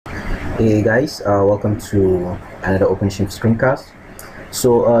Hey guys, welcome to another OpenShift screencast.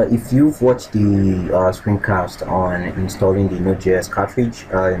 So if you've watched the screencast on installing the Node.js cartridge,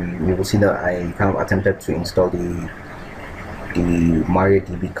 you will see that I kind of attempted to install the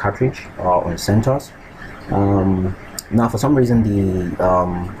MariaDB cartridge on CentOS. Now for some reason the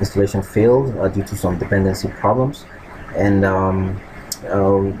installation failed due to some dependency problems, and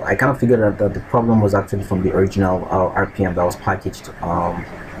I kind of figured out that the problem was actually from the original RPM that was packaged,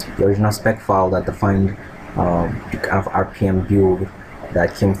 the original spec file that defined the kind of RPM build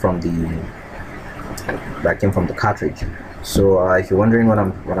that came from the cartridge. So if you're wondering what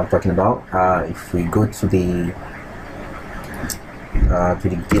I'm talking about, if we go to the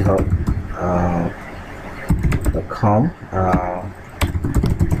GitHub.com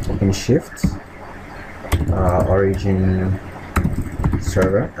OpenShift origin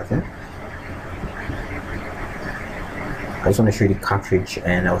server, I think. I just want to show you the cartridge,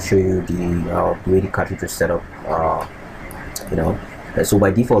 and I'll show you the way the cartridge is set up. So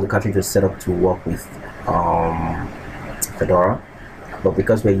by default the cartridge is set up to work with Fedora, but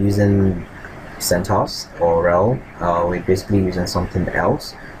because we're using CentOS or RHEL, we're basically using something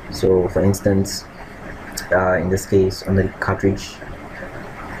else. So for instance, in this case, under the cartridge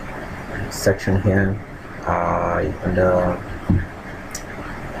section here, under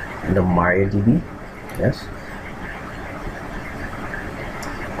MariaDB, yes.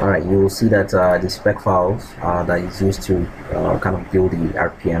 Alright, you will see that the spec files that is used to kind of build the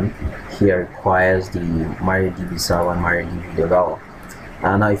RPM here requires the MariaDB server and MariaDB developer.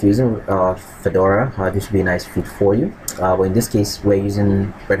 Now if you're using Fedora, this would be a nice fit for you, but in this case we're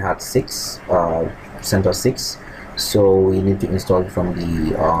using Red Hat 6, CentOS 6, so we need to install it from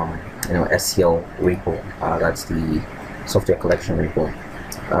the SCL repo, that's the software collection repo.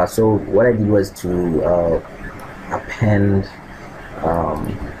 So what I did was to append,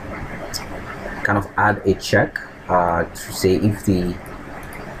 kind of add a check to say if the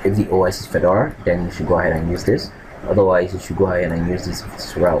OS is Fedora, then you should go ahead and use this. Otherwise, you should go ahead and use this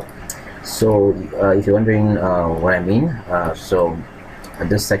as well. So if you're wondering what I mean, so at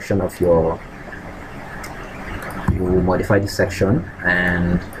this section of you modify this section,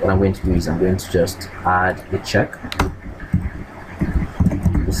 and what I'm going to do is I'm going to just add a check.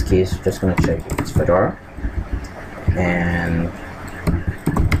 In this case, just going to check if it's Fedora, and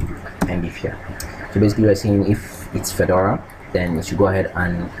if here. So basically we're saying if it's Fedora, then you should go ahead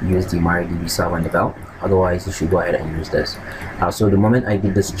and use the MariaDB server and develop. Otherwise, you should go ahead and use this. So the moment I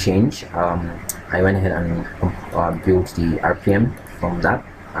did this change, I went ahead and built the RPM from that,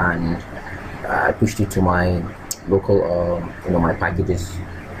 and I pushed it to my local, my packages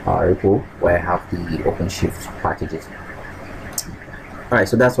repo, where I have the OpenShift packages. Alright,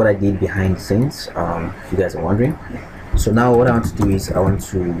 so that's what I did behind the scenes, if you guys are wondering. So now what I want to do is I want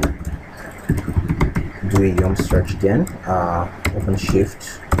to do a yum search again,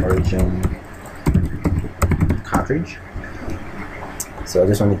 OpenShift origin cartridge. So I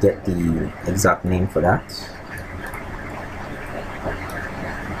just want to get the exact name for that.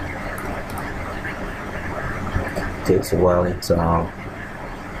 Okay, so while it's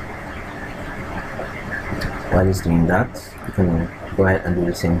doing that, you can go ahead and do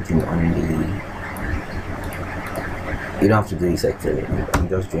the same thing on the. You don't have to do this actually. I'm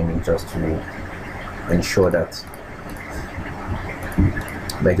just doing it just to ensure that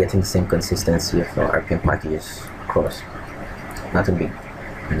we're getting the same consistency of our RPM packages across. Nothing big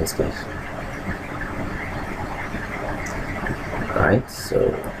in this case. Alright,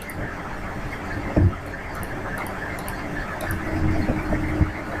 so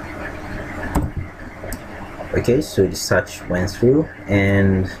okay, so the search went through,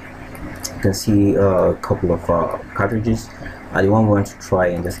 and you can see a couple of cartridges. The one we want to try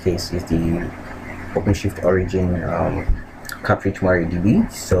in this case is the OpenShift origin cartridge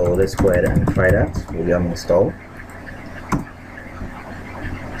MariaDB. So let's go ahead and try that. We'll yum install.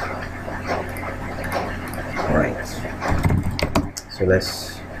 Alright, so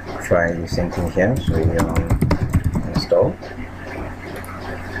let's try the same thing here. So we install.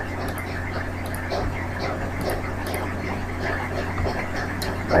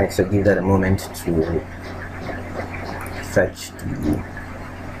 Alright, so give that a moment to fetch the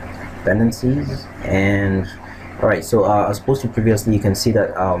dependencies. And alright, so as opposed to previously, you can see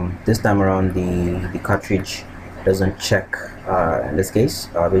that this time around the cartridge doesn't check. In this case,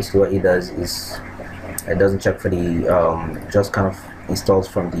 basically what it does is it doesn't check for the just kind of installs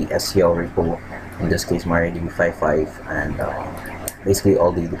from the SCL repo, in this case MariaDB 5.5, and basically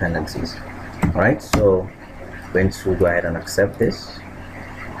all the dependencies. Alright, so I'm going to go ahead and accept this.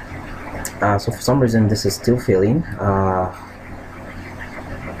 So for some reason this is still failing.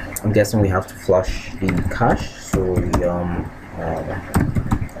 I'm guessing we have to flush the cache, so we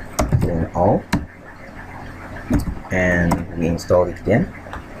put in all and we install it again.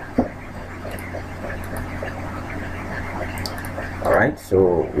 Alright,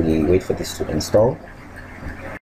 so we wait for this to install.